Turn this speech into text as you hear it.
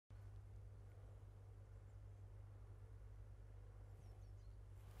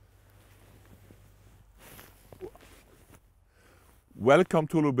Welcome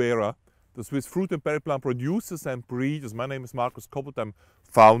to Lubera, the Swiss fruit and berry plant producers and breeders. My name is Markus Koppelt. I'm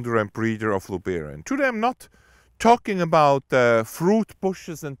founder and breeder of Lubera. And today I'm not talking about fruit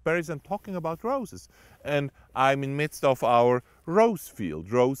bushes and berries, I'm talking about roses. And I'm in midst of our rose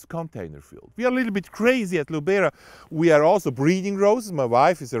field, rose container field. We are a little bit crazy at Lubera. We are also breeding roses. My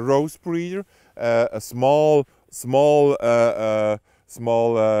wife is a rose breeder, a small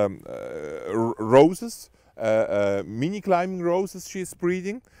roses. Mini climbing roses she is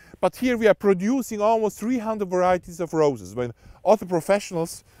breeding, but here we are producing almost 300 varieties of roses. When other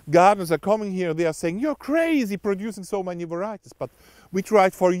professionals, gardeners are coming here, they are saying, "You're crazy producing so many varieties." But we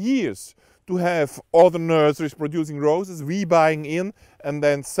tried for years to have other nurseries producing roses, we buying in and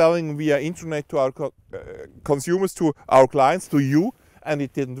then selling via internet to our consumers, to our clients, to you. And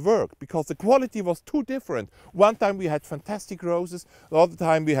it didn't work because the quality was too different. One time we had fantastic roses, the other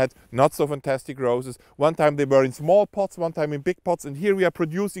time we had not so fantastic roses. One time they were in small pots, one time in big pots, and here we are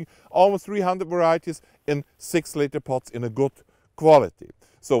producing almost 300 varieties in 6-liter pots in a good quality.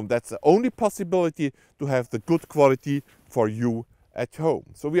 So that's the only possibility to have the good quality for you at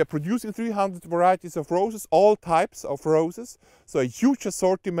home. So we are producing 300 varieties of roses, all types of roses. So a huge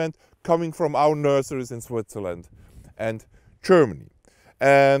assortment coming from our nurseries in Switzerland and Germany.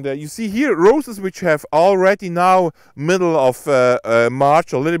 And you see here roses which have already now middle of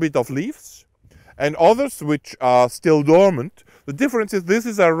March a little bit of leaves, and others which are still dormant. The difference is this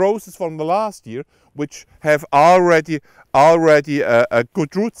is our roses from the last year which have already a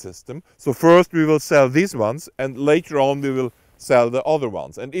good root system. So first we will sell these ones and later on we will sell the other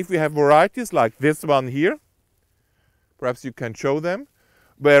ones. And if we have varieties like this one here, perhaps you can show them,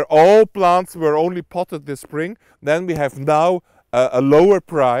 where all plants were only potted this spring, then we have now a lower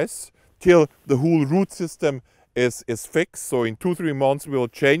price till the whole root system is fixed. So in 2-3 months we will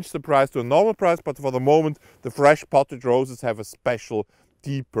change the price to a normal price, but for the moment the fresh potted roses have a special,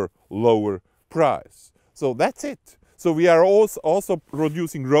 deeper, lower price. So that's it. So we are also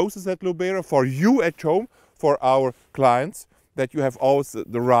producing roses at Lubera for you at home, for our clients, that you have always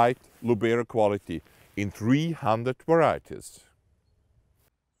the right Lubera quality in 300 varieties.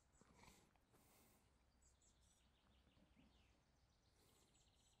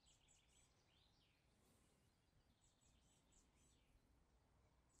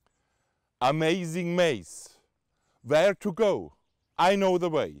 Amazing maze. Where to go? I know the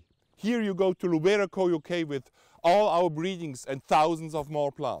way. Here you go to Lubera.co UK with all our breedings and thousands of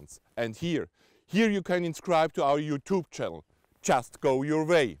more plants. And here you can subscribe to our YouTube channel. Just go your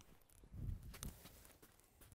way.